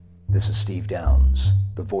this is Steve Downs,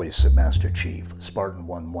 the voice of Master Chief, Spartan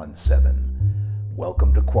 117.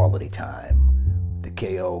 Welcome to Quality Time, the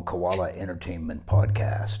KO Koala Entertainment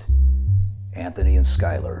Podcast. Anthony and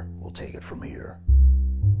Skylar will take it from here.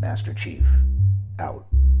 Master Chief, out.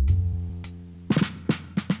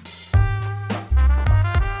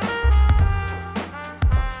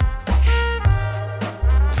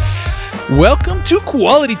 Welcome to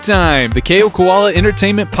Quality Time, the KO Koala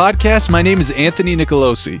Entertainment Podcast. My name is Anthony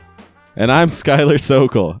Nicolosi. And I'm Skylar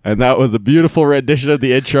Sokol. And that was a beautiful rendition of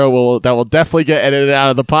the intro that will definitely get edited out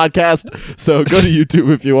of the podcast. So go to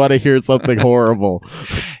YouTube if you want to hear something horrible.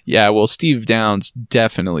 Yeah, well, Steve Downs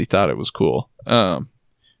definitely thought it was cool.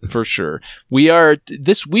 For sure.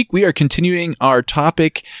 This week we are continuing our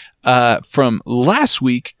topic from last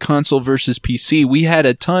week, console versus PC. We had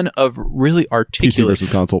a ton of really articulate... PC versus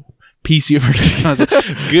console. PC versus console.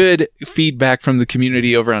 Good feedback from the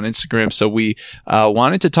community over on Instagram. So we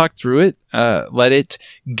wanted to talk through it, let it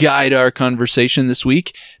guide our conversation this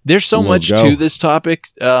week. There's so much to this topic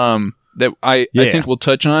that I think we'll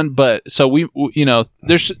touch on. But so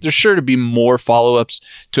there's sure to be more follow-ups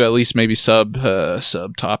to at least maybe sub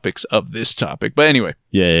topics of this topic. But anyway,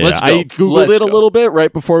 let's go. I Googled it a little bit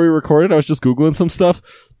right before we recorded. I was just Googling some stuff.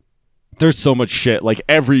 There's so much shit. Like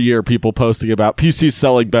every year, people posting about PCs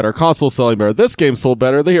selling better, consoles selling better. This game sold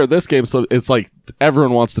better. They hear this game, so it's like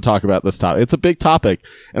everyone wants to talk about this topic. It's a big topic,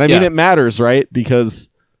 and I mean it matters, right?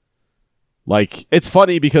 Because like it's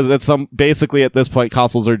funny because basically at this point,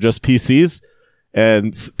 consoles are just PCs,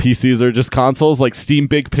 and PCs are just consoles. Like Steam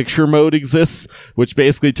Big Picture Mode exists, which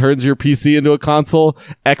basically turns your PC into a console.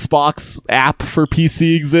 Xbox app for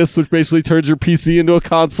PC exists, which basically turns your PC into a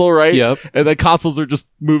console, right? Yep. And then consoles are just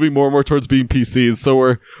moving more and more towards being PCs. So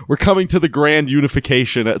we're coming to the grand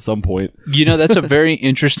unification at some point. That's a very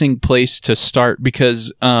interesting place to start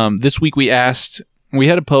because this week we had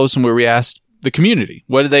a post where we asked the community,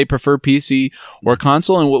 what do they prefer, PC or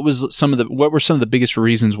console, and what were some of the biggest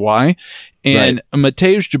reasons why? And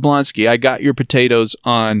Mateusz Jablonski, I got your potatoes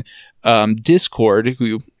on Discord.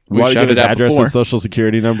 We shouted his address before. And social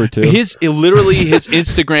security number too. His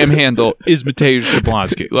Instagram handle is Mateusz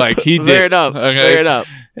Jablonski. Like he did. Fair enough. Okay? Fair enough.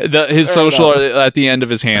 His social are at the end of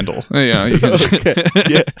his handle. Yeah. You can just,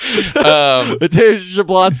 Mateusz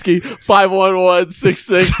Jablonski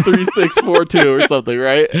 511-663642 or something,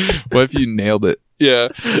 right? What if you nailed it? Yeah.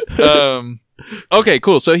 Okay,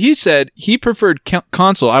 cool. So he said he preferred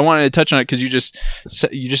console. I wanted to touch on it because you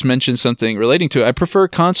just mentioned something relating to it. I prefer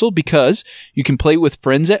console because you can play with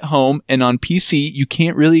friends at home, and on PC you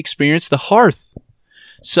can't really experience the hearth.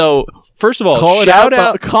 So first of all, call it out,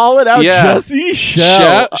 Jesse.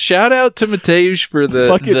 Shout out to Mateusz for the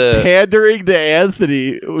fucking pandering to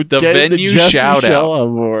Anthony. The venue shout out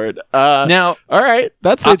on board. Now, all right,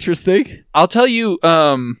 that's interesting. I'll tell you.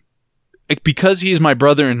 Because he's my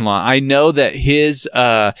brother-in-law, I know that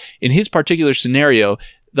in his particular scenario,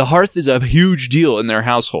 the hearth is a huge deal in their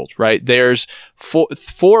household, right? There's four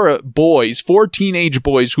teenage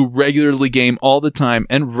boys who regularly game all the time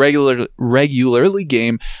and regularly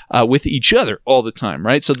game with each other all the time,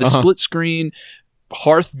 right? So the split screen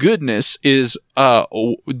hearth goodness is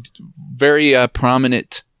very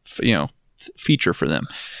prominent, feature for them.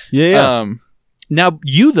 Yeah. Now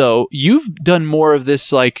you've done more of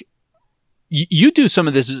this, like. You do some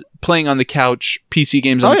of this playing on the couch, PC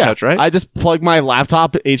games on the couch, right? I just plug my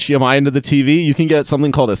laptop HDMI into the TV. You can get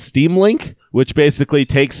something called a Steam Link, which basically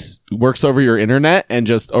works over your internet and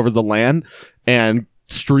just over the LAN and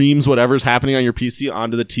streams whatever's happening on your PC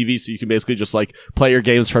onto the TV. So you can basically just like play your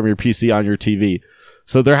games from your PC on your TV.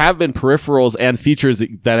 So there have been peripherals and features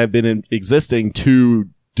that have been existing to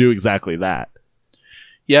do exactly that.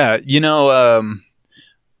 Yeah,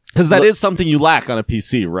 because that is something you lack on a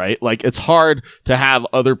PC, right? Like, it's hard to have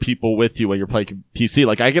other people with you when you're playing PC.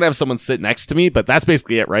 Like, I can have someone sit next to me, but that's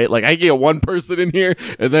basically it, right? Like, I can get one person in here,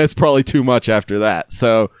 and then it's probably too much after that.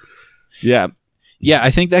 So, yeah. Yeah,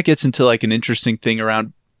 I think that gets into, like, an interesting thing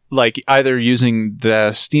around, like, either using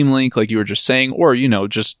the Steam Link, like you were just saying, or,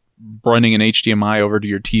 just running an HDMI over to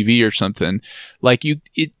your TV or something. Like, you're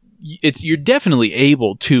definitely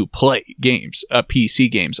able to play games,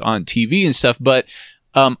 PC games on TV and stuff, but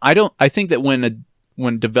I think that when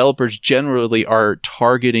developers generally are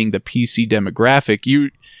targeting the PC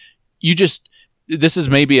demographic, this is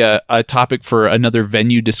maybe a topic for another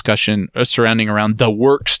venue discussion surrounding around the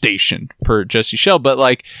workstation per Jesse Shell, but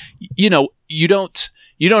like, you don't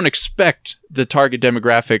expect the target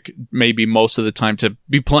demographic maybe most of the time to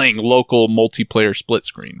be playing local multiplayer split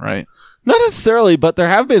screen, right? Not necessarily, but there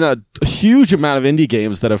have been a huge amount of indie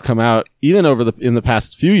games that have come out even in the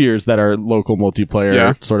past few years that are local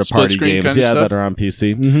multiplayer sort of Split party screen games, kind of stuff? that are on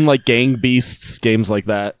PC, like Gang Beasts, games like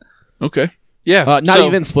that. Okay. Yeah. Not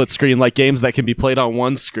even split screen, like games that can be played on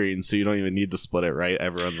one screen, so you don't even need to split it. Right?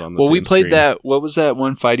 Everyone's on the same Well, we played screen. that. What was that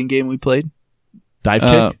one fighting game we played? Dive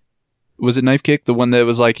Kick. Was it Knife Kick? The one that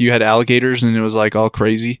was like you had alligators and it was like all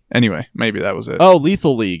crazy. Anyway, maybe that was it. Oh,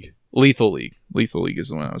 Lethal League. Lethal League. Lethal League is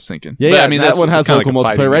the one I was thinking. Yeah, But, yeah, I mean that one has kinda local like a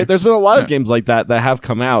fighting multiplayer, right? game. There's been a lot of Yeah. games like that have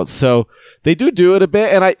come out, so they do it a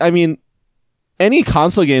bit. And I mean, any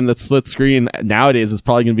console game that's split screen nowadays is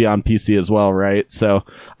probably going to be on PC as well, right? So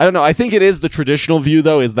I don't know. I think it is the traditional view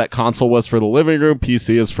though, is that console was for the living room,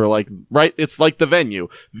 PC is for like right. It's like the venue.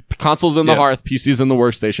 Consoles in the Yeah. hearth, PCs in the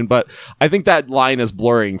workstation. But I think that line is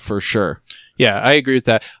blurring for sure. Yeah, I agree with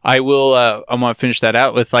that. I will. I want to finish that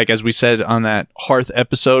out with, like, as we said on that Hearth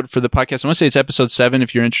episode for the podcast. I want to say it's episode 7.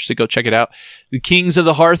 If you're interested, go check it out. The Kings of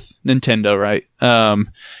the Hearth, Nintendo, right?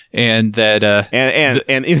 And that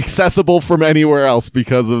And inaccessible from anywhere else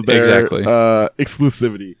because of their Exactly.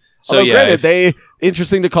 exclusivity. So, Although, yeah, granted,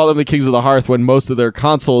 interesting to call them the Kings of the Hearth when most of their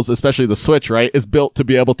consoles, especially the Switch, right, is built to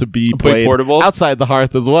be able to be played portable outside the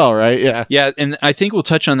hearth as well, right? Yeah. Yeah, and I think we'll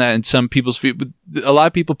touch on that in some people's view. But a lot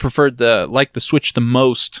of people preferred the Switch the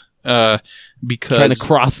most because Trying to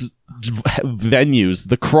cross venues,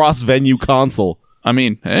 the cross venue console. I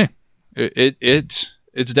mean, hey, it's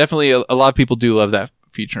definitely a lot of people do love that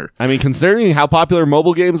feature. I mean, considering how popular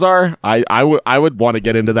mobile games are, I would want to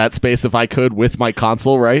get into that space if I could with my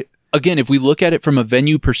console, right? Again, if we look at it from a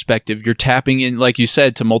venue perspective, you're tapping in, like you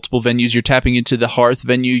said, to multiple venues. You're tapping into the Hearth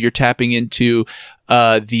venue. You're tapping into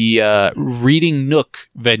the Reading Nook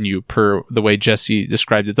venue, per the way Jesse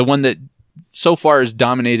described it. The one that so far is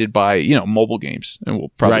dominated by, mobile games and will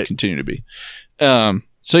probably Right. continue to be.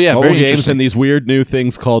 So yeah, Mobile very games interesting. and these weird new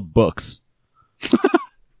things called books.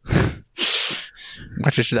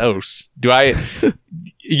 What is those? Do I?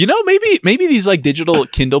 Maybe these like digital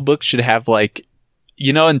Kindle books should have like,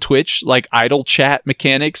 in Twitch, like idle chat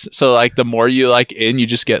mechanics. So like the more you you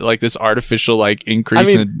just get like this artificial like increase. I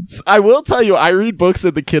mean, in I will tell you, I read books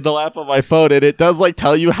in the Kindle app on my phone, and it does like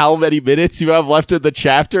tell you how many minutes you have left in the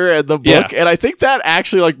chapter and the book, Yeah. and I think that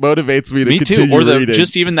actually like motivates me to me too, continue or reading.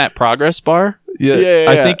 just even that progress bar. Yeah, Yeah.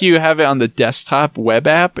 I think you have it on the desktop web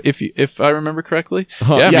app if I remember correctly.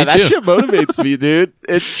 yeah, me that too. shit motivates me, dude.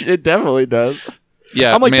 It definitely does.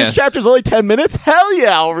 Yeah, I'm like, man. this chapter's only 10 minutes. Hell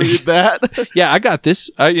yeah, I'll read that. Yeah, I got this.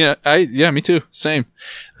 Me too. Same.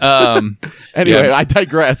 Anyway, Yeah. I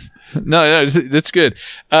digress. No, that's good.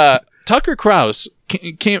 Tucker Kraus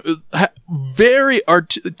came very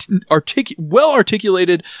well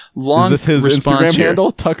articulated, long Is this his response Instagram here.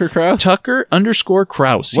 handle, Tucker Kraus?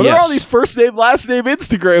 Tucker_Kraus. What yes. are all these first name, last name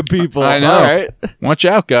Instagram people? I know. All right. Watch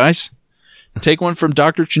out, guys. Take one from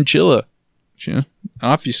Dr. Chinchilla.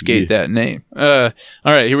 Obfuscate that name. All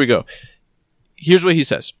right, here we go. Here's what he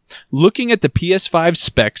says. Looking at the PS5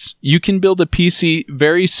 specs, you can build a PC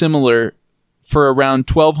very similar for around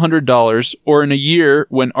 $1,200, or in a year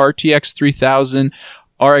when RTX 3000,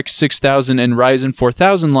 RX 6000, and Ryzen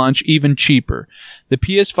 4000 launch, even cheaper. The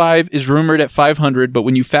PS5 is rumored at $500, but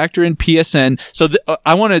when you factor in PSN, so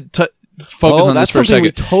I want to focus on this that's for a something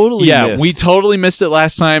second. we totally missed. We totally missed it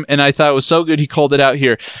last time, and I thought it was so good he called it out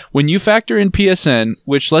here. When you factor in PSN,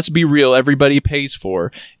 which, let's be real, everybody pays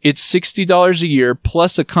for, it's $60 a year,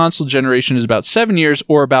 plus a console generation is about 7 years,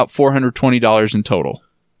 or about $420 in total.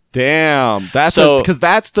 Damn, that's So- because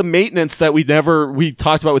that's the maintenance that we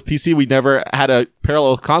talked about with PC. We never had a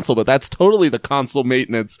parallel with console, but that's totally the console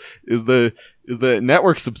maintenance is the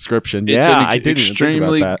network subscription. It's Yeah, an I didn't extremely even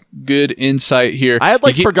think about that. good insight here. I had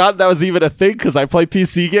You forgotten that was even a thing because I play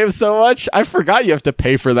PC games so much. I forgot you have to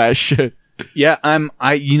pay for that shit. Yeah,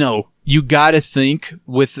 you got to think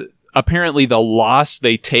with apparently the loss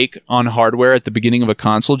they take on hardware at the beginning of a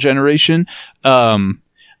console generation.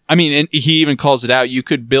 And he even calls it out. You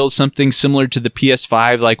could build something similar to the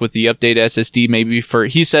PS5, like with the update SSD, maybe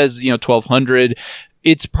he says, $1,200.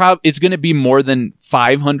 It's going to be more than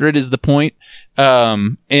 500 is the point.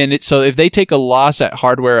 So if they take a loss at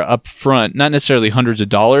hardware up front, not necessarily hundreds of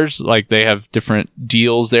dollars, like they have different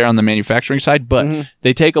deals there on the manufacturing side, but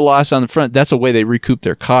they take a loss on the front. That's a way they recoup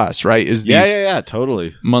their costs, right? Yeah,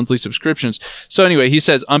 totally. Monthly subscriptions. So anyway, he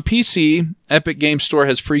says on PC, Epic Games Store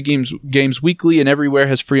has free games weekly, and everywhere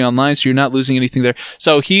has free online, so you're not losing anything there.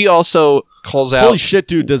 So he also calls out. Holy shit,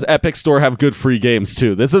 dude! Does Epic Store have good free games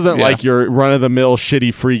too? This isn't Yeah. like your run-of-the-mill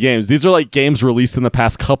shitty free games. These are like games released in the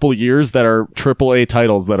past couple years that are AAA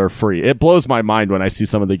titles that are free. It blows my mind when I see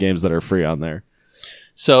some of the games that are free on there.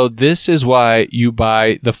 So this is why you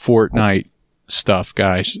buy the Fortnite stuff,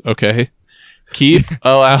 guys. Okay, keep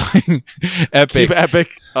allowing Epic. Keep Epic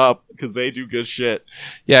up because they do good shit.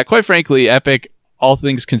 Yeah, quite frankly, Epic, all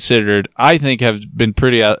things considered, I think have been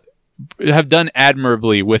have done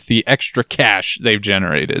admirably with the extra cash they've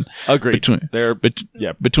generated. Agreed.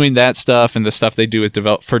 Between that stuff and the stuff they do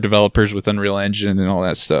with for developers with Unreal Engine and all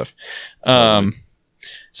that stuff.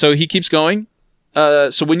 So he keeps going.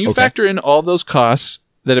 So when you factor in all those costs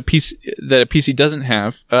that a PC doesn't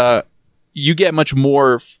have, you get much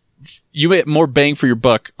more. You get more bang for your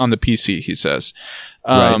buck on the PC. He says.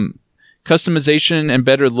 Customization and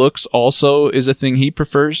better looks also is a thing he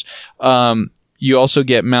prefers. You also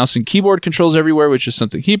get mouse and keyboard controls everywhere, which is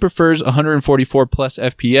something he prefers. 144 plus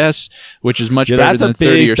FPS, which is much better than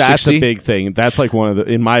 30 or 60. That's a big thing. That's like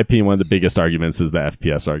in my opinion, one of the biggest arguments is the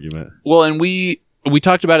FPS argument. Well, and we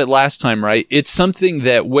talked about it last time, right? It's something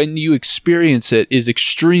that when you experience it is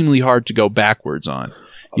extremely hard to go backwards on.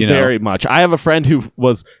 Very much. I have a friend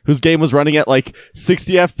whose game was running at like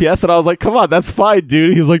 60 FPS, and I was like, "Come on, that's fine,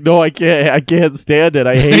 dude." He's like, "No, I can't stand it.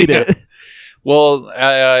 I hate it." Well,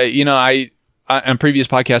 on previous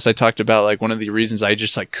podcasts, I talked about like one of the reasons I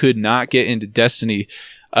just like could not get into Destiny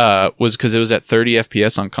was because it was at 30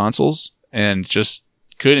 FPS on consoles and just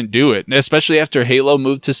couldn't do it. And especially after Halo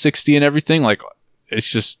moved to 60 and everything, like it's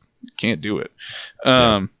just can't do it.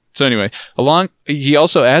 So anyway, he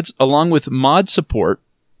also adds along with mod support.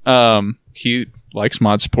 He likes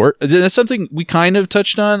mod support. That's something we kind of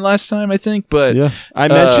touched on last time, I think, but yeah, I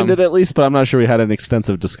mentioned it at least, but I'm not sure we had an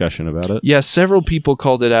extensive discussion about it. Yeah, several people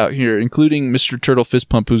called it out here, including Mr. Turtle Fist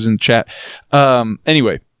Pump, who's in the chat.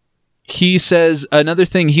 Anyway, he says another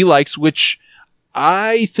thing he likes, which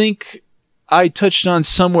I think I touched on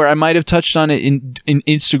somewhere. I might have touched on it in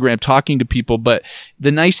Instagram talking to people, but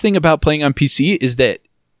the nice thing about playing on PC is that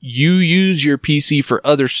you use your PC for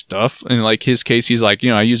other stuff. And like his case, he's like,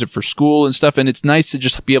 I use it for school and stuff. And it's nice to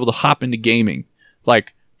just be able to hop into gaming,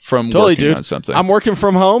 like from working on something. I'm working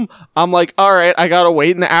from home. I'm like, all right, I got to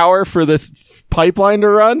wait an hour for this pipeline to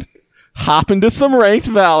run. Hop into some ranked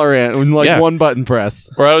Valorant in one button press.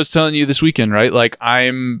 Or I was telling you this weekend, right? Like I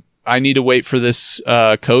need to wait for this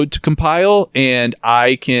code to compile, and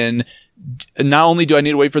I can. Not only do I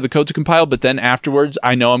need to wait for the code to compile, but then afterwards,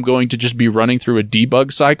 I know I'm going to just be running through a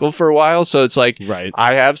debug cycle for a while. So it's like,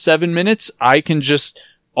 I have 7 minutes. I can just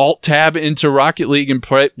alt tab into Rocket League and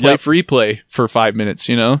play free play for 5 minutes,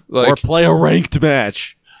 or play a ranked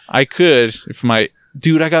match. I could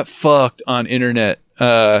I got fucked on internet,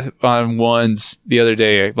 on ones the other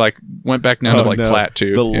day. I went back down to plat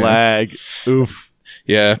 2. The lag. Oof.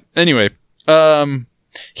 Yeah. Anyway,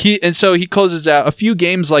 he closes out a few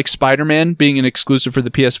games like Spider-Man being an exclusive for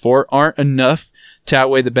the PS4 aren't enough to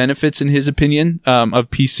outweigh the benefits in his opinion of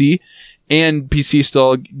PC, and PC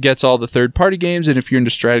still gets all the third-party games. And if you're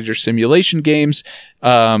into strategy or simulation games,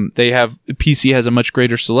 PC has a much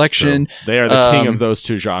greater selection. So they are the king of those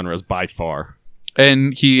two genres by far.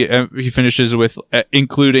 And he finishes with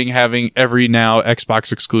including having every now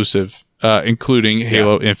Xbox exclusive. Including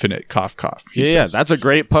Halo Infinite, cough, cough. Says. That's a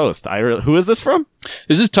great post. Who is this from?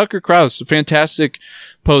 This is Tucker Kraus, a fantastic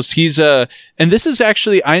post. He's and this is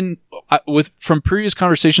actually from previous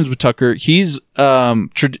conversations with Tucker. He's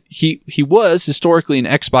he was historically an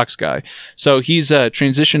Xbox guy, so he's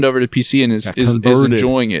transitioned over to PC and is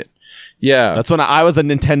enjoying it. Yeah, that's when I was a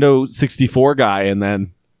Nintendo 64 guy, and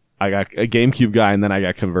then I got a GameCube guy, and then I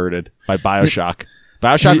got converted by BioShock.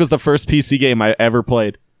 BioShock was the first PC game I ever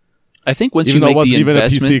played. I think once you make the investment, even a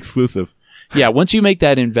PC exclusive. Yeah, once you make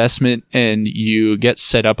that investment and you get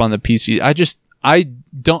set up on the PC, I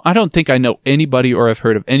don't think I know anybody or have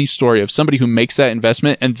heard of any story of somebody who makes that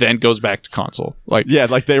investment and then goes back to console. Like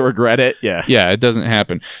they regret it. Yeah, it doesn't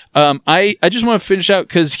happen. I just want to finish out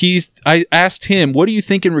because I asked him, what do you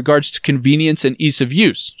think in regards to convenience and ease of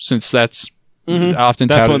use, since that's often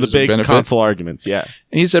that's one of the big benefit. console arguments. Yeah,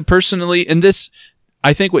 and he said personally, and this,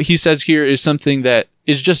 I think what he says here is something that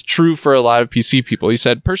is just true for a lot of PC people. He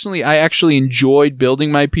said, personally, I actually enjoyed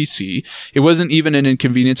building my PC. It wasn't even an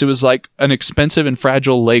inconvenience. It was like an expensive and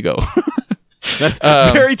fragile Lego. That's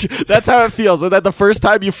very true. That's how it feels. And then the first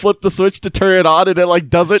time you flip the switch to turn it on and it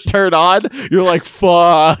doesn't turn on, you're like,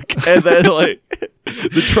 fuck. And then the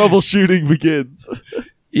troubleshooting begins.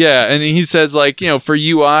 Yeah, and he says, for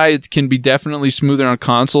UI, it can be definitely smoother on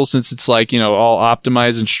console since it's all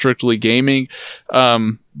optimized and strictly gaming.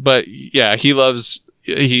 But yeah, he loves.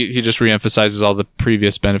 He just reemphasizes all the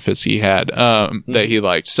previous benefits he had that he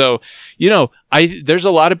liked. So, there's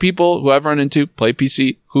a lot of people who I've run into play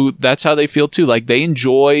PC who that's how they feel too. Like they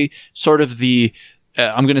enjoy sort of the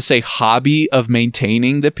I'm going to say hobby of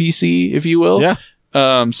maintaining the PC, if you will. Yeah.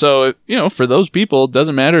 So, for those people, it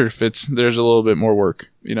doesn't matter if there's a little bit more work,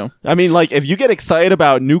 I mean, like, if you get excited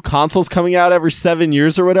about new consoles coming out every 7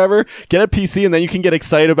 years or whatever, get a PC and then you can get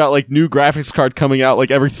excited about, like, new graphics card coming out,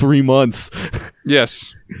 like, every 3 months.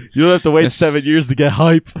 Yes. You don't have to wait 7 years to get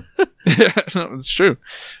hype. Yeah, it's true.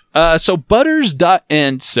 So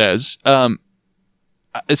Butters.end says,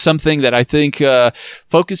 it's something that I think,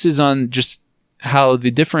 focuses on just how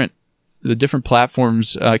the different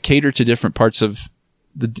platforms, cater to different parts of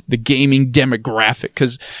the gaming demographic.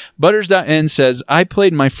 Because Butters.end says, I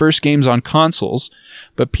played my first games on consoles,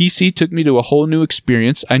 but PC took me to a whole new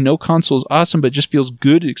experience. I know consoles awesome, but it just feels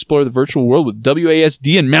good to explore the virtual world with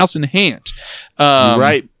WASD and mouse in hand.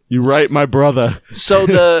 You're right, my brother. So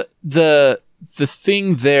the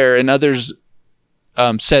thing there, and others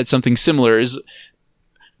said something similar, is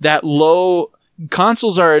that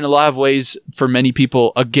consoles are in a lot of ways for many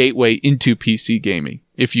people a gateway into PC gaming,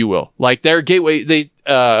 if you will. Like their gateway,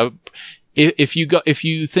 if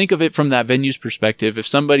you think of it from that venue's perspective, if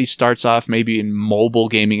somebody starts off maybe in mobile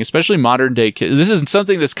gaming, especially modern day kids, this isn't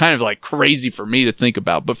something that's kind of like crazy for me to think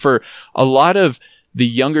about, but for a lot of the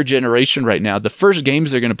younger generation right now, the first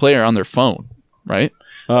games they're going to play are on their phone, right?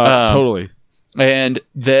 Totally. And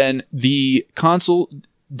then the console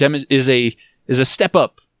is a step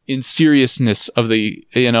up in seriousness of the,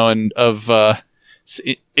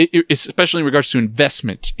 especially in regards to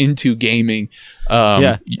investment into gaming.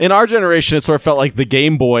 In our generation, it sort of felt like the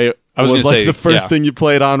Game Boy was like the first thing you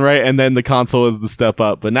played on, right? And then the console is the step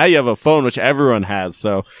up. But now you have a phone, which everyone has,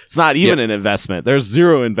 so it's not even an investment. There's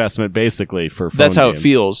zero investment, basically, for phone That's how games. it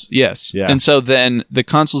feels, yes. Yeah. And so then the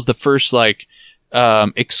console's the first,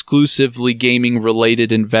 exclusively gaming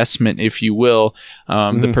related investment, if you will.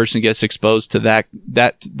 The person gets exposed to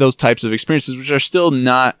those types of experiences, which are still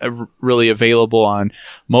not really available on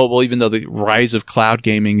mobile, even though the rise of cloud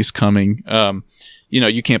gaming is coming.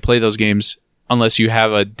 You can't play those games unless you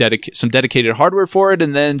have some dedicated hardware for it,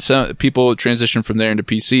 and then some people transition from there into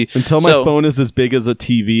PC. Until my phone is as big as a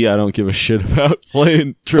TV, I don't give a shit about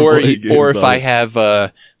playing AAA games. Or if I have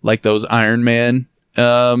those Iron Man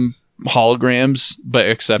holograms, but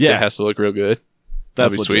except it has to look real good.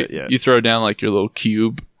 That's legit, sweet. Yeah. You throw down like your little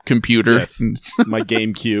cube computer. Yes. My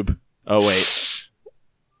GameCube. Oh wait,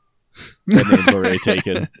 that name's already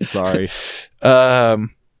taken. Sorry.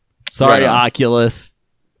 Sorry, Oculus.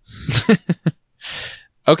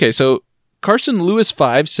 Okay, so Carson Lewis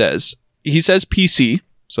 5 says PC,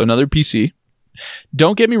 so another PC.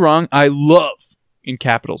 Don't get me wrong, I love, in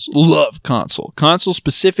capitals, love console.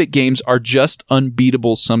 Console-specific games are just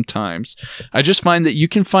unbeatable sometimes. I just find that you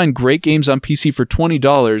can find great games on PC for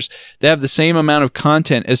 $20 that have the same amount of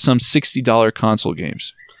content as some $60 console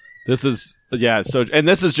games. This is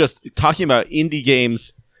just talking about indie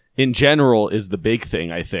games in general is the big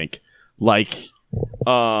thing, I think.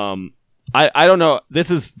 I don't know. This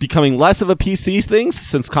is becoming less of a PC thing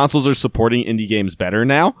since consoles are supporting indie games better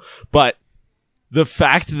now. But the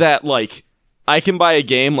fact that, I can buy a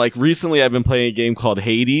game, recently I've been playing a game called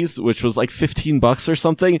Hades, which was $15 or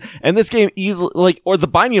something. And this game easily, or The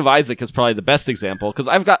Binding of Isaac is probably the best example, because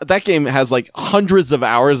that game has hundreds of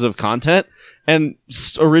hours of content and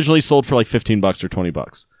originally sold for $15 or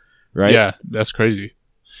 $20. Right? Yeah, that's crazy.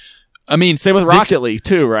 I mean, same with Rocket League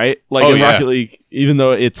too, right? Rocket League, even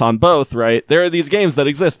though it's on both, right? There are these games that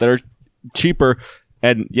exist that are cheaper,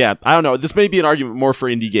 and I don't know. This may be an argument more for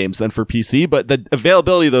indie games than for PC, but the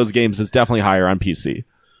availability of those games is definitely higher on PC.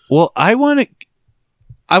 Well, I want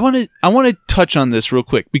to touch on this real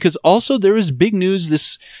quick, because also there was big news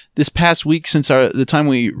this past week since the time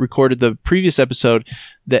we recorded the previous episode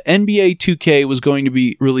that NBA 2K was going to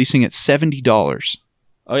be releasing at $70.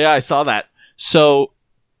 Oh yeah, I saw that. So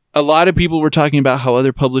a lot of people were talking about how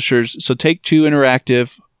other publishers, so Take-Two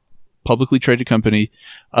Interactive, publicly traded company,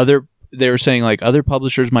 they were saying other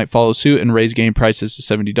publishers might follow suit and raise game prices to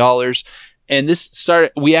 $70. And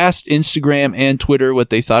we asked Instagram and Twitter what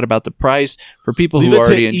they thought about the price for people who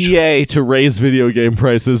already EA to raise video game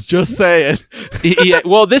prices. Just say it.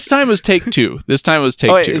 Well, this time was Take-Two. Is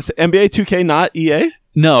NBA 2K not EA?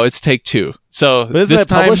 No, it's Take-Two. So but isn't it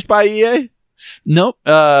published by EA? Nope.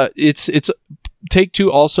 It's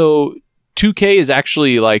Take-Two also. 2K is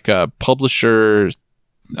actually a publisher.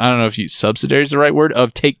 I don't know if subsidiary is the right word,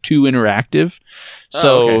 of Take-Two Interactive.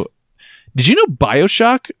 So, okay. Did you know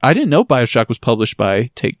BioShock? I didn't know BioShock was published by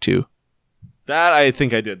Take-Two. That I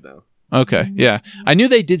think I did know. Okay, yeah. I knew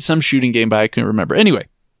they did some shooting game, but I couldn't remember. Anyway,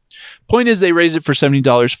 point is they raised it for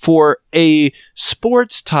 $70 for a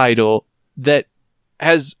sports title that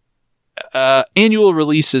has annual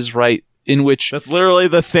releases, right? In which that's literally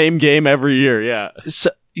the same game every year, yeah.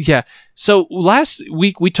 So, Yeah. So last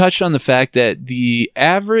week we touched on the fact that the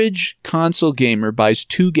average console gamer buys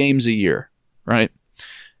 2 games a year, right?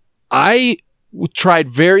 I tried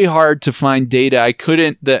very hard to find data. I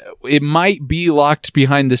couldn't. It might be locked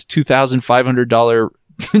behind this $2,500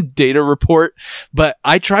 data report, but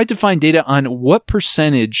I tried to find data on what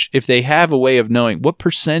percentage, if they have a way of knowing, what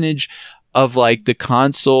percentage of like the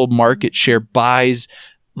console market share buys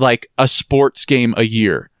like a sports game a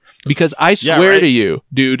year. Because I swear to you,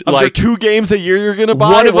 dude, of like the 2 games a year you're going to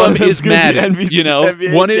buy, one of them is Madden,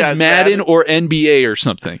 NBA, one is Madden or NBA or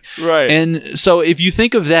something. Right. And so if you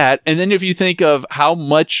think of that, and then if you think of how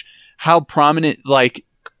prominent, like,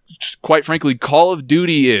 quite frankly, Call of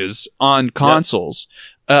Duty is on consoles,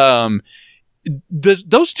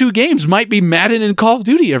 those 2 games might be Madden and Call of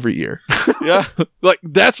Duty every year. Yeah. Like,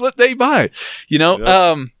 that's what they buy,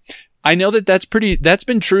 Yeah. I know that's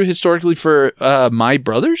been true historically for my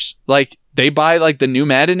brothers. Like, they buy like the new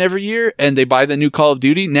Madden every year and they buy the new Call of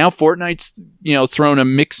Duty. Now Fortnite's, thrown a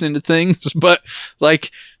mix into things, but like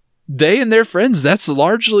they and their friends, that's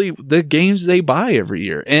largely the games they buy every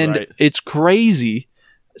year. And It's crazy.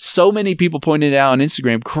 So many people pointed out on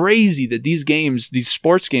Instagram, crazy that these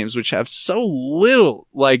sports games, which have so little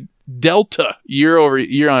like delta year over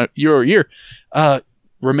year,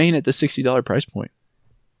 remain at the $60 price point.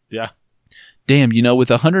 Yeah. Damn, with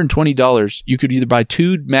 $120, you could either buy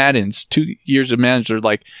 2 Maddens, 2 years of Maddens, or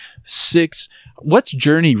like 6. What's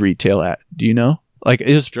Journey retail at? Do you know? Like,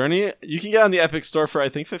 is Journey? You can get on the Epic Store for I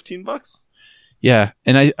think $15. Yeah,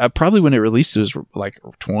 and I probably when it released, it was like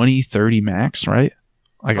 20, 30 max, right?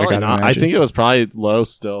 Like I think it was probably low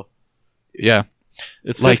still. Yeah,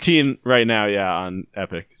 it's 15 right now. Yeah, on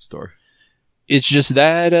Epic Store. It's just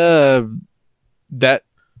that that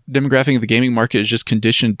demographic of the gaming market is just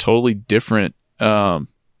conditioned totally different. It's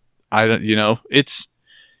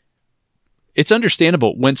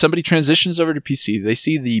understandable when somebody transitions over to PC, they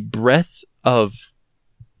see the breadth of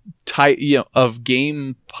of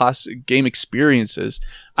game experiences.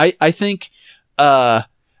 I think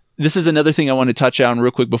this is another thing I want to touch on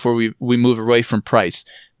real quick before we move away from price.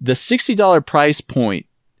 The $60 price point,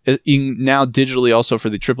 now digitally also for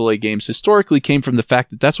the AAA games, historically came from the fact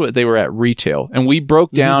that that's what they were at retail. And we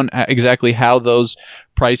broke down exactly how those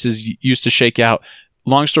prices used to shake out.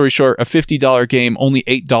 Long story short, a $50 game, only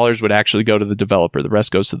 $8 would actually go to the developer. The rest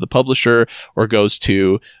goes to the publisher or goes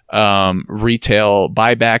to retail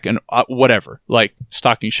buyback and whatever, like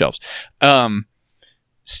stocking shelves.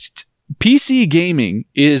 PC gaming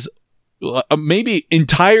is maybe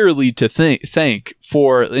entirely to thank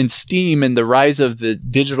for in Steam and the rise of the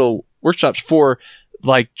digital workshops for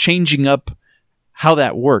like changing up how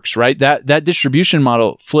that works, right? That distribution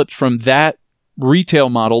model flipped from that retail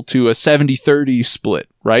model to a 70-30 split,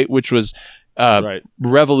 right? Which was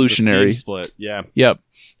revolutionary. The Steam split, yeah. Yep.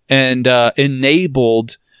 And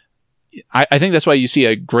enabled, I think that's why you see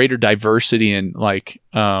a greater diversity in like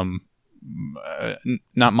not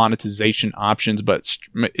monetization options, but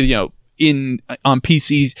on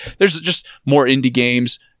PCs, there's just more indie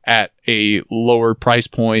games at a lower price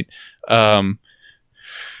point. Like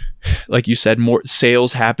you said, more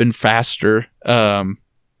sales happen faster.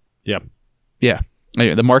 Yep. Yeah.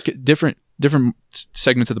 Anyway, the market, different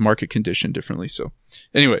segments of the market condition differently. So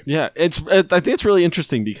anyway. Yeah. I think it's really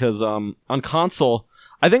interesting because, on console,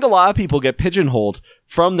 I think a lot of people get pigeonholed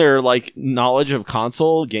from their like knowledge of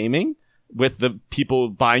console gaming with the people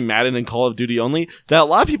buying Madden and Call of Duty only, that a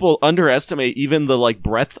lot of people underestimate even the like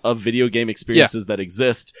breadth of video game experiences that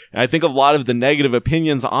exist. And I think a lot of the negative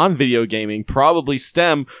opinions on video gaming probably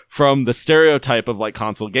stem from the stereotype of like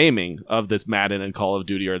console gaming, of this Madden and Call of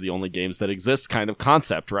Duty are the only games that exist kind of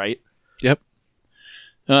concept, right? Yep.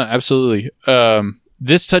 Absolutely.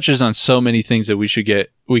 This touches on so many things that we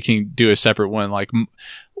can do a separate one. Like,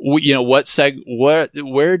 where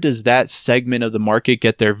does that segment of the market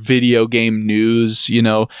get their video game news?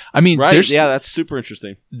 I mean, right? Yeah, that's super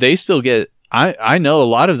interesting. They still get. I know a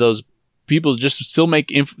lot of those people just still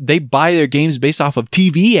make. They buy their games based off of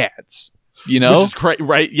TV ads. Which is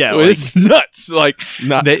right? Yeah, it's nuts. Like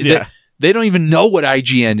nuts. They don't even know what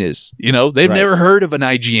IGN is. They've never heard of an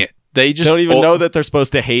IGN. They just don't even know that they're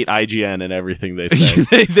supposed to hate IGN and everything they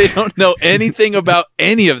say. they don't know anything about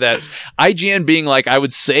any of that. IGN being like, I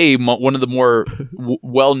would say, one of the more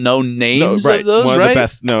well-known names of those, one right? of the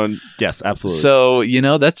best known. Yes, absolutely. So,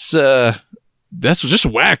 that's just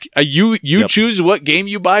whack. You choose what game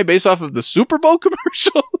you buy based off of the Super Bowl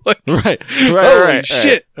commercial? Right. Holy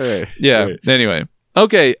shit. Right. Yeah. Right. Anyway.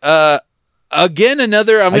 Okay. Again,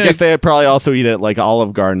 another... I guess they probably also eat at like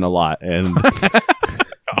Olive Garden a lot and...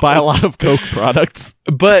 buy a lot of Coke products.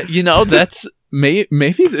 But,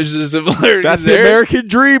 maybe there's a similarity. That's there. the American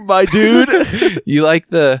dream, my dude. You like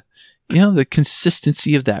the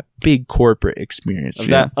consistency of that big corporate experience. Of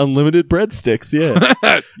that unlimited breadsticks,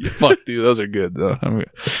 yeah. Fuck, dude, those are good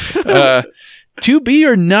though. To be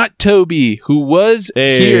or not Toby, who was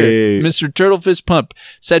here, Mr. Turtlefist Pump,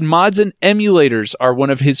 said mods and emulators are one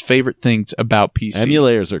of his favorite things about PC.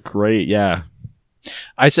 Emulators are great, yeah.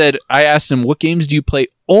 I asked him, what games do you play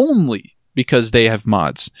only because they have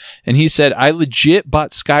mods? And he said, I legit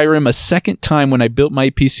bought Skyrim a second time when I built my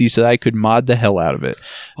PC so that I could mod the hell out of it.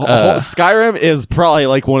 Skyrim is probably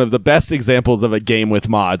like one of the best examples of a game with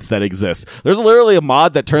mods that exists. There's literally a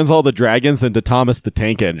mod that turns all the dragons into Thomas the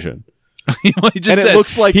Tank Engine. It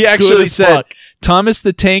looks like he actually said Thomas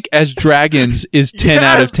the Tank as dragons is 10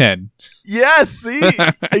 out of 10. Yes, see?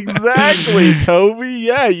 Exactly, Toby.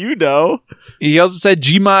 Yeah, you know. He also said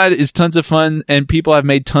Gmod is tons of fun and people have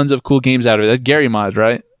made tons of cool games out of it. That's Gary Mod,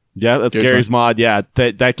 right? Yeah, that's Gary's mod. Yeah,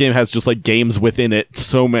 that game has just like games within it.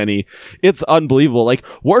 So many. It's unbelievable. Like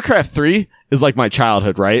Warcraft 3 is like my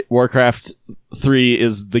childhood, right? Warcraft 3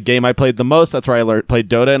 is the game I played the most. That's where I played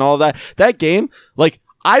Dota and all of that. That game, like,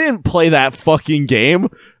 I didn't play that fucking game.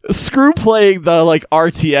 Screw playing the like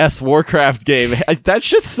RTS Warcraft game. That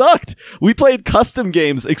shit sucked. We played custom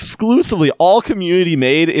games exclusively, all community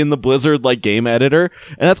made in the Blizzard like game editor,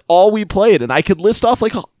 and that's all we played. And I could list off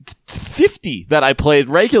like 50 that I played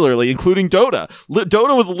regularly, including Dota.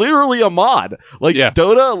 Dota was literally a mod. Like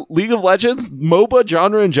Dota, League of Legends, MOBA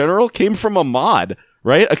genre in general came from a mod,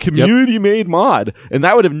 right? A community made mod, and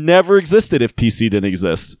that would have never existed if PC didn't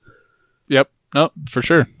exist. Yep. No, for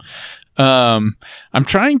sure. I'm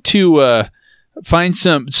trying to find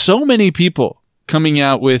so many people coming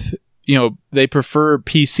out with, they prefer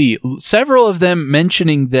PC. Several of them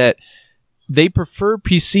mentioning that they prefer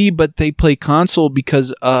PC, but they play console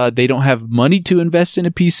because they don't have money to invest in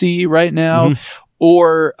a PC right now,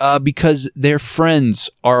 or because their friends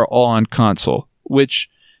are all on console, which...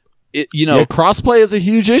 crossplay is a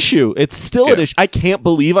huge issue. It's still an issue. I can't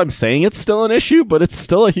believe I'm saying it's still an issue, but it's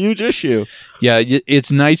still a huge issue. Yeah,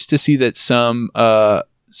 it's nice to see that some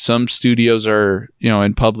studios are,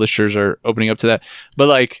 and publishers are opening up to that. But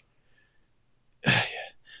like,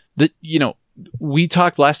 we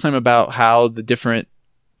talked last time about how the different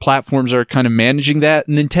platforms are kind of managing that.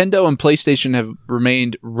 Nintendo and PlayStation have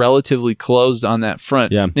remained relatively closed on that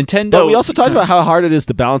front. Yeah. Nintendo. But we also talked about how hard it is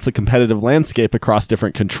to balance a competitive landscape across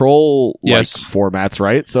different control formats,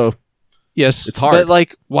 right? So yes, it's hard. But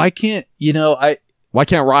like, why can't why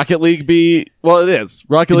can't Rocket League be? Well, it is.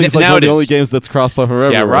 Rocket League is like one of the only games that's cross-platform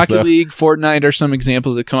everywhere. Yeah, Rocket League, Fortnite are some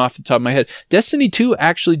examples that come off the top of my head. Destiny 2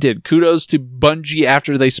 actually did. Kudos to Bungie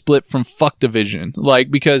after they split from Fuck Division. Like,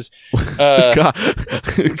 because... God.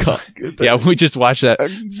 Yeah, we just watched that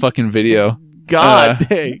fucking video. God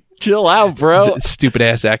dang. Chill out, bro.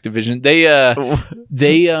 Stupid-ass Activision.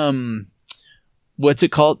 They what's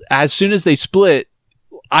it called? As soon as they split,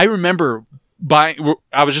 I remember... I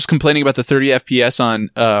was just complaining about the 30 FPS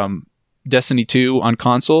on Destiny 2 on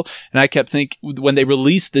console, and I kept thinking when they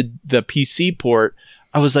released the PC port,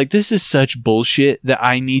 I was like, this is such bullshit that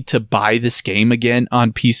I need to buy this game again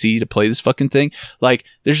on PC to play this fucking thing. Like,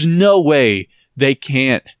 there's no way they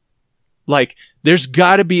can't. Like, there's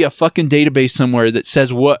got to be a fucking database somewhere that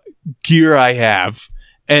says what gear I have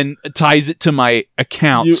and ties it to my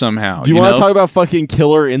account somehow. Do you want to talk about fucking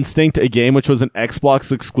Killer Instinct, a game which was an Xbox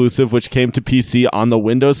exclusive, which came to PC on the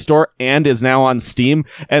Windows Store and is now on Steam?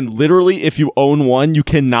 And literally, if you own one, you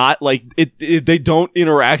cannot, like, they don't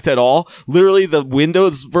interact at all. Literally, the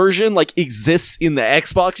Windows version, like, exists in the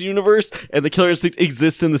Xbox universe, and the Killer Instinct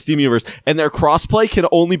exists in the Steam universe. And their crossplay can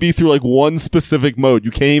only be through, like, one specific mode.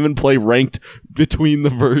 You can't even play ranked between the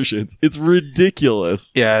versions. It's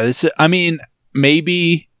ridiculous. Yeah,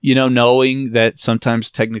 maybe, knowing that sometimes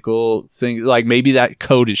technical things, like maybe that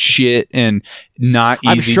code is shit and not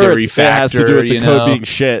easy to refactor. It has to do with the code being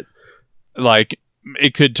shit. Like,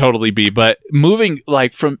 it could totally be. But moving,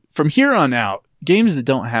 like, from here on out, games that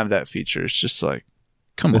don't have that feature, it's just like,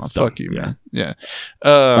 come on, fuck you, man. Yeah.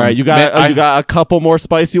 All right, you got a couple more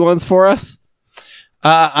spicy ones for us?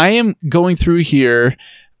 I am going through here.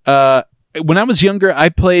 When I was younger, I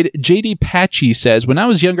played, JD Patchy says, when I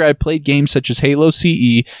was younger, I played games such as Halo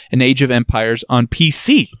CE and Age of Empires on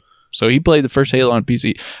PC. So he played the first Halo on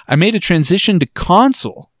PC. I made a transition to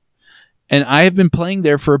console, and I have been playing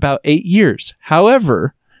there for about 8 years.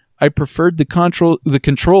 However, I preferred the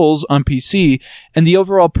controls on PC and the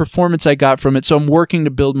overall performance I got from it, so I'm working to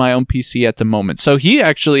build my own PC at the moment. So he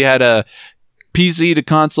actually had a PC to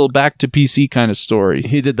console, back to PC kind of story.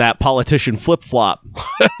 He did that politician flip-flop.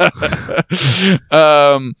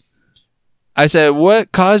 I said,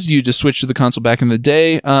 what caused you to switch to the console back in the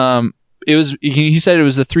day? He said it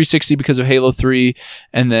was the 360 because of Halo 3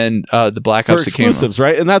 and then the Black Ops that came out. Exclusives,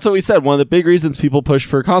 right? And that's what we said. One of the big reasons people push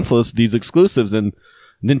for console is these exclusives, and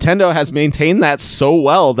Nintendo has maintained that so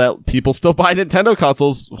well that people still buy Nintendo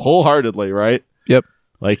consoles wholeheartedly, right? Yep.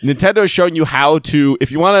 Like, Nintendo is showing you how to,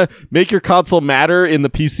 if you want to make your console matter in the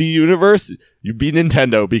PC universe, you be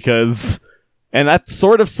Nintendo because, and that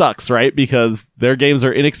sort of sucks, right? Because their games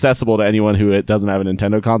are inaccessible to anyone who doesn't have a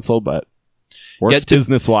Nintendo console, but works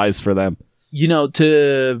business-wise for them. You know,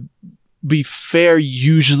 to be fair,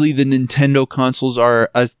 usually the Nintendo consoles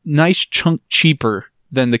are a nice chunk cheaper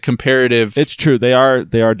than the comparative. It's true. They are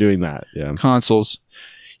doing that. Yeah. Consoles.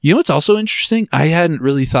 You know what's also interesting? I hadn't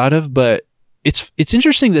really thought of, but it's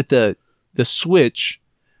interesting that the Switch,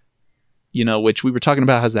 you know, which we were talking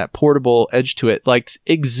about, has that portable edge to it, like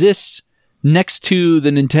exists next to the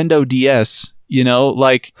Nintendo DS. You know,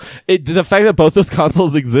 like the fact that both those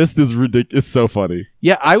consoles exist is ridiculous. It's so funny.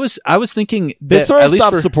 Yeah, I was thinking that they sort of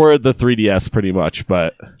stopped supported the 3DS pretty much,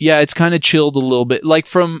 but yeah, it's kind of chilled a little bit. Like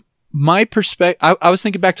from my perspective, I was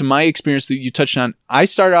thinking back to my experience that you touched on. I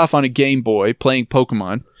started off on a Game Boy playing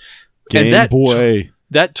Pokemon.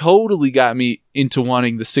 That totally got me into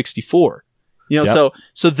wanting the 64. You know, Yep.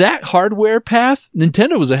 so that hardware path,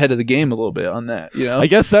 Nintendo was ahead of the game a little bit on that. You know, I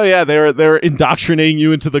guess so. Yeah, they were indoctrinating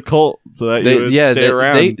you into the cult so that you would stay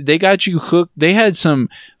around. They got you hooked. They had some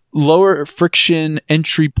lower friction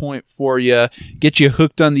entry point for you, get you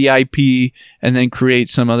hooked on the IP, and then create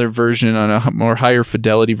some other version on a more higher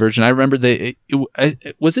fidelity version. I remember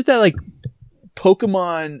was it that like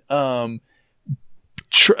Pokemon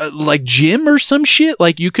like Gym or some shit?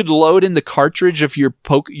 Like you could load in the cartridge of your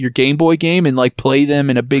Game Boy game and like play them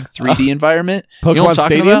in a big 3D environment. Pokemon you know what I'm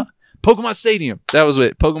talking Stadium? about? Pokemon Stadium. That was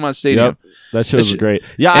it. Pokemon Stadium. Yep. That shit was great.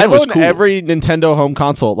 Yeah, I've owned every Nintendo home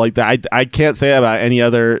console. Like that, I can't say about any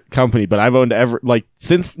other company, but I've owned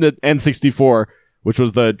since the N64, which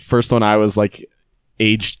was the first one I was like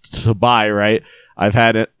aged to buy. Right, I've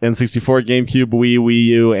had an N64, GameCube, Wii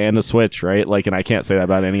U, and a Switch. Right, like, and I can't say that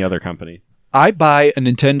about any other company. I buy a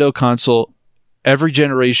Nintendo console every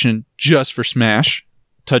generation just for Smash,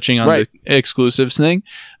 touching on the exclusives thing.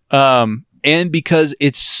 And because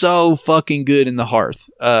it's so fucking good in the hearth.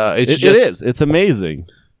 It is. It's amazing.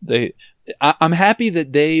 I'm happy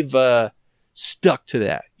that they've stuck to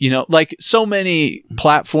that. You know, like so many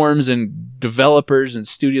platforms and developers and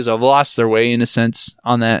studios have lost their way in a sense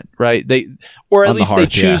on that, right? They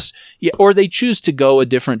choose to go a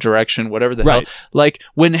different direction, whatever the hell. Like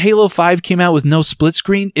when Halo 5 came out with no split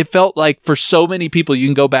screen, it felt like for so many people, you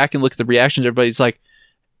can go back and look at the reactions. Everybody's like,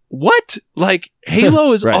 what? Like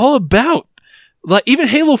Halo is all about. Like even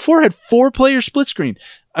Halo 4 had 4-player split screen.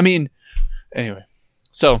 I mean, anyway.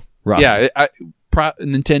 So yeah,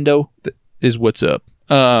 Nintendo is what's up.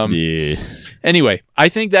 Anyway, I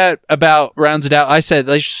think that about rounds it out. I said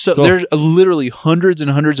cool. There's literally hundreds and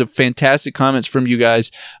hundreds of fantastic comments from you guys.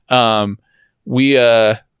 Be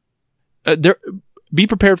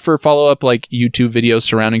prepared for follow-up like YouTube videos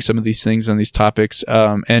surrounding some of these things on these topics,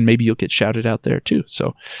 and maybe you'll get shouted out there too.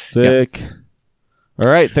 So sick. Yeah. All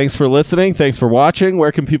right. Thanks for listening. Thanks for watching.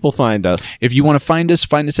 Where can people find us? If you want to find us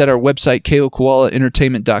at our website,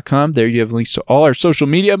 kokoalaentertainment.com. There you have links to all our social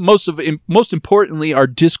media. Most importantly, our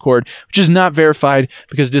Discord, which is not verified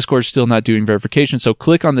because Discord is still not doing verification. So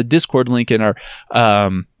click on the Discord link on our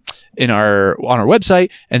website,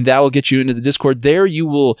 and that will get you into the Discord. There you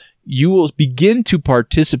will begin to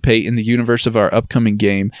participate in the universe of our upcoming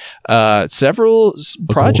game. Several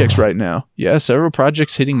projects right now. Yeah, several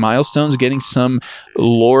projects hitting milestones, getting some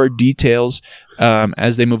lore details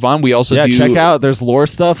as they move on. We also check out. There's lore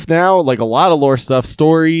stuff now, like a lot of lore stuff,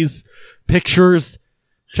 stories, pictures.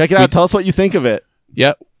 Check it out. Tell us what you think of it.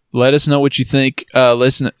 Yep. Let us know what you think.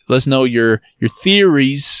 Let us know your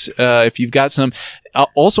theories if you've got some.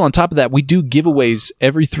 Also, on top of that, we do giveaways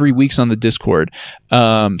every 3 weeks on the Discord.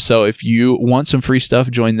 So if you want some free stuff,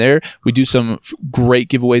 join there. We do some great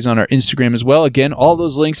giveaways on our Instagram as well. Again, all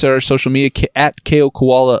those links are our social media at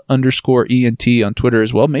KOKoala_ENT on Twitter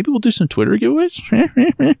as well. Maybe we'll do some Twitter giveaways.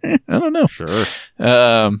 I don't know. Sure.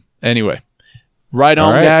 Anyway, right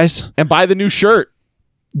on, guys. And buy the new shirt.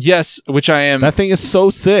 Yes, which I am. That thing is so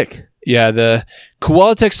sick. Yeah, the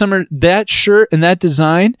Koala Tech Summer, that shirt and that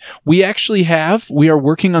design, we are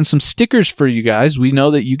working on some stickers for you guys. We know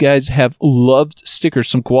that you guys have loved stickers,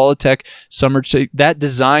 some Koala Tech Summer. That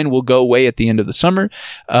design will go away at the end of the summer.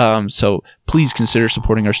 So please consider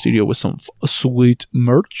supporting our studio with some sweet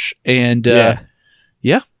merch. And yeah.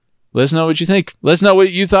 Let us know what you think. Let us know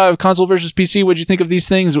what you thought of console versus PC. What did you think of these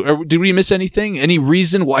things? Or did we miss anything? Any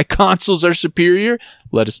reason why consoles are superior?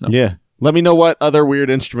 Let us know. Yeah. Let me know what other weird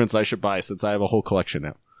instruments I should buy since I have a whole collection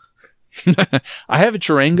now. I have a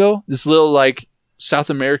charango, this little like South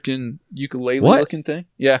American ukulele looking thing.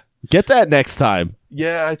 Yeah. Get that next time.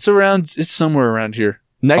 Yeah, it's somewhere around here.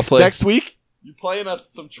 Next week, you're playing us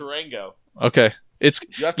some charango. Okay. You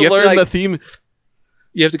have to learn the theme.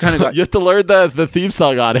 You have to kind of you have to learn the theme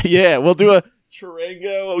song on it. Yeah, we'll do a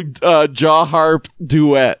charango jaw harp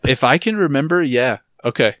duet. If I can remember, yeah.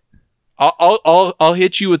 Okay. I'll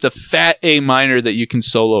hit you with the fat A minor that you can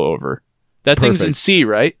solo over. That thing's in C,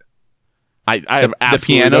 right? I have the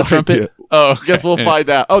piano trumpet. Idea. Oh, okay. Guess we'll find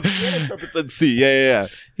out. Oh, the piano trumpet's in C. Yeah.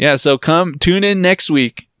 Yeah. So tune in next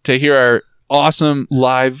week to hear our awesome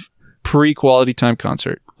live pre-Quality Time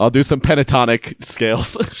concert. I'll do some pentatonic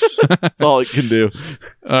scales. That's all it can do.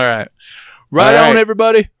 All right. Right on,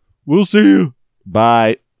 everybody. We'll see you.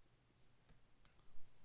 Bye.